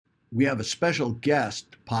We have a special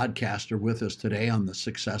guest podcaster with us today on the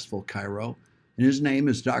Successful Chiro, and his name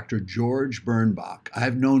is Dr. George Birnbach.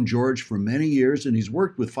 I've known George for many years, and he's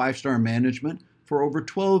worked with Five Star Management for over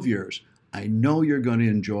 12 years. I know you're going to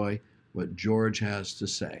enjoy what George has to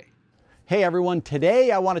say. Hey everyone,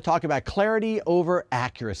 today I want to talk about clarity over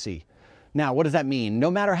accuracy. Now, what does that mean? No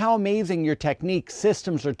matter how amazing your techniques,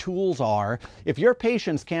 systems, or tools are, if your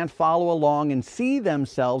patients can't follow along and see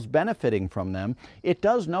themselves benefiting from them, it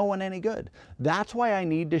does no one any good. That's why I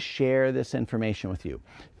need to share this information with you.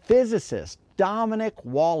 Physicist Dominic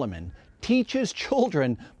Wolleman teaches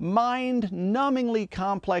children mind-numbingly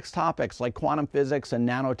complex topics like quantum physics and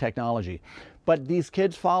nanotechnology, but these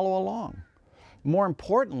kids follow along. More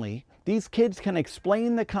importantly, these kids can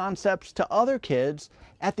explain the concepts to other kids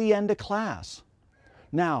at the end of class.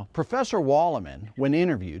 Now, Professor Wolleman, when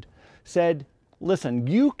interviewed, said, listen,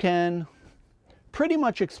 you can pretty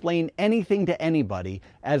much explain anything to anybody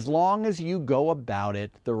as long as you go about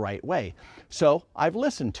it the right way. So I've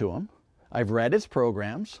listened to him, I've read his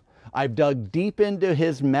programs, I've dug deep into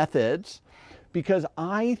his methods, because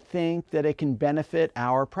I think that it can benefit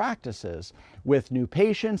our practices with new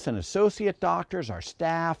patients and associate doctors, our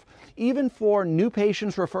staff, even for new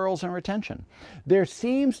patients, referrals, and retention. There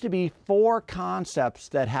seems to be 4 concepts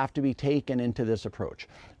that have to be taken into this approach.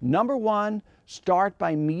 Number 1, start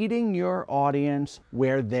by meeting your audience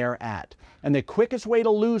where they're at. And the quickest way to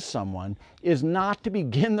lose someone is not to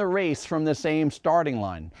begin the race from the same starting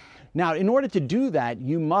line. Now, in order to do that,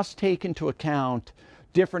 you must take into account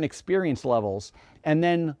different experience levels and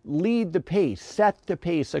then lead the pace, set the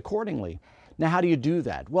pace accordingly. Now, how do you do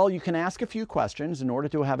that? Well, you can ask a few questions in order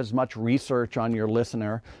to have as much research on your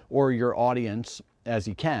listener or your audience as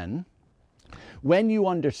you can. When you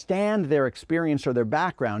understand their experience or their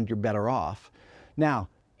background, you're better off. Now,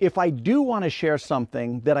 if I do want to share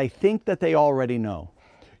something that I think that they already know,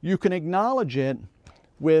 you can acknowledge it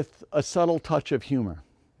with a subtle touch of humor.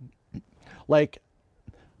 Like,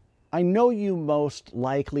 I know you most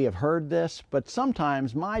likely have heard this, but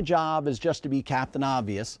sometimes my job is just to be Captain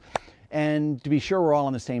Obvious and to be sure we're all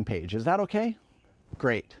on the same page. Is that okay?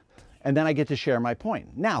 Great. And then I get to share my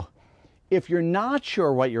point. Now, if you're not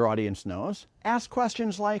sure what your audience knows, ask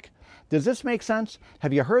questions like, does this make sense?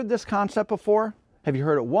 Have you heard this concept before? Have you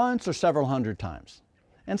heard it once or several hundred times?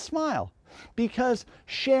 And smile, because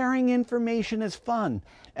sharing information is fun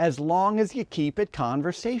as long as you keep it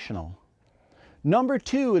conversational. Number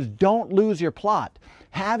 2 is don't lose your plot.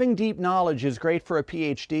 Having deep knowledge is great for a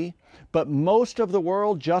PhD, but most of the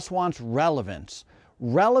world just wants relevance.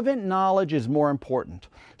 Relevant knowledge is more important.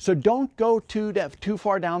 So don't go too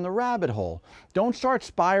far down the rabbit hole. Don't start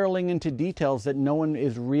spiraling into details that no one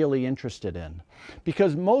is really interested in.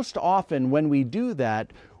 Because most often when we do that,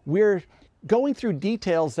 we're going through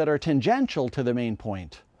details that are tangential to the main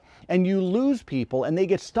point. And you lose people and they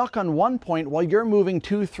get stuck on one point while you're moving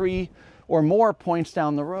 2, 3, or more points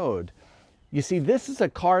down the road. You see, this is a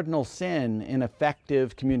cardinal sin in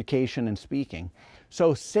effective communication and speaking.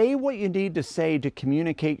 So say what you need to say to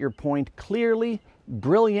communicate your point clearly,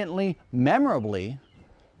 brilliantly, memorably,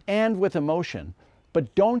 and with emotion.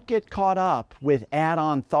 But don't get caught up with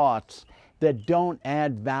add-on thoughts that don't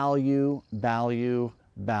add value,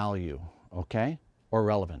 okay? Or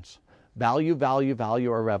relevance. Value,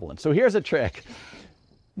 or relevance. So here's a trick.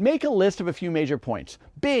 Make a list of a few major points,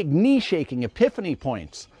 big knee-shaking epiphany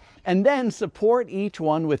points, and then support each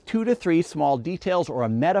one with 2 to 3 small details or a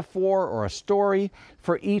metaphor or a story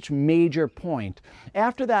for each major point.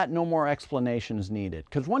 After that, no more explanation is needed,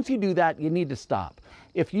 because once you do that, you need to stop.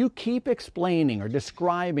 If you keep explaining or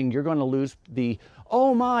describing, you're going to lose the,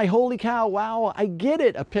 oh my, holy cow, wow, I get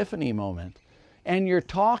it, epiphany moment. And your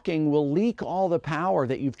talking will leak all the power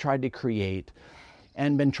that you've tried to create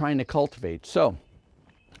and been trying to cultivate. So,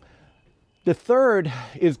 the third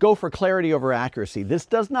is go for clarity over accuracy. This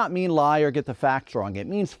does not mean lie or get the facts wrong. It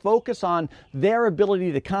means focus on their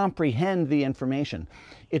ability to comprehend the information.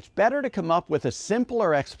 It's better to come up with a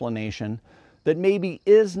simpler explanation that maybe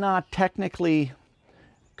is not technically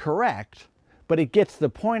correct, but it gets the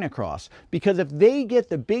point across. Because if they get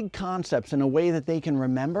the big concepts in a way that they can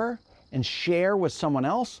remember and share with someone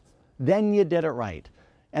else, then you did it right.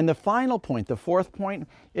 And the final point, the 4th point,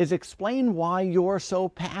 is explain why you're so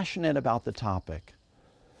passionate about the topic.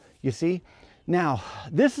 You see, Now,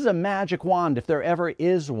 this is a magic wand, if there ever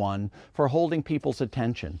is one, for holding people's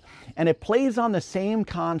attention. And it plays on the same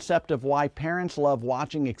concept of why parents love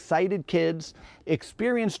watching excited kids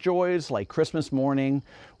experience joys like Christmas morning,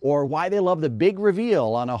 or why they love the big reveal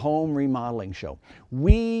on a home remodeling show.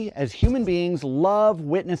 We, as human beings, love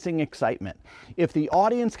witnessing excitement. If the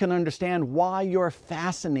audience can understand why you're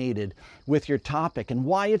fascinated with your topic and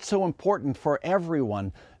why it's so important for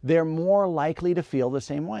everyone, they're more likely to feel the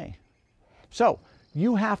same way. So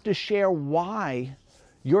you have to share why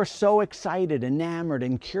you're so excited, enamored,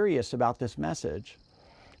 and curious about this message.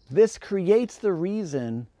 This creates the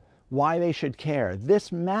reason why they should care.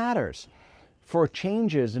 This matters for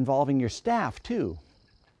changes involving your staff too.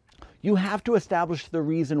 You have to establish the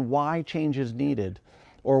reason why change is needed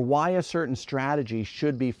or why a certain strategy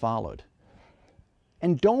should be followed.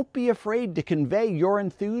 And don't be afraid to convey your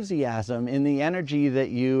enthusiasm in the energy that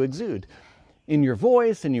you exude. In your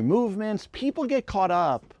voice, in your movements, people get caught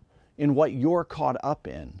up in what you're caught up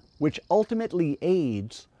in, which ultimately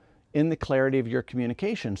aids in the clarity of your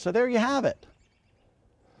communication. So there you have it.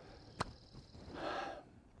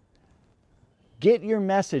 Get your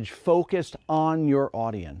message focused on your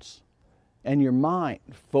audience and your mind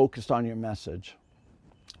focused on your message.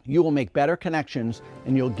 You will make better connections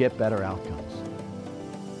and you'll get better outcomes.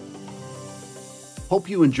 Hope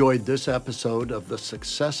you enjoyed this episode of The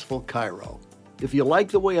Successful Chiro. If you like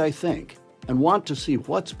the way I think and want to see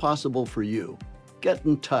what's possible for you, get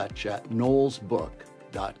in touch at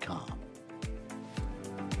knowlesbook.com.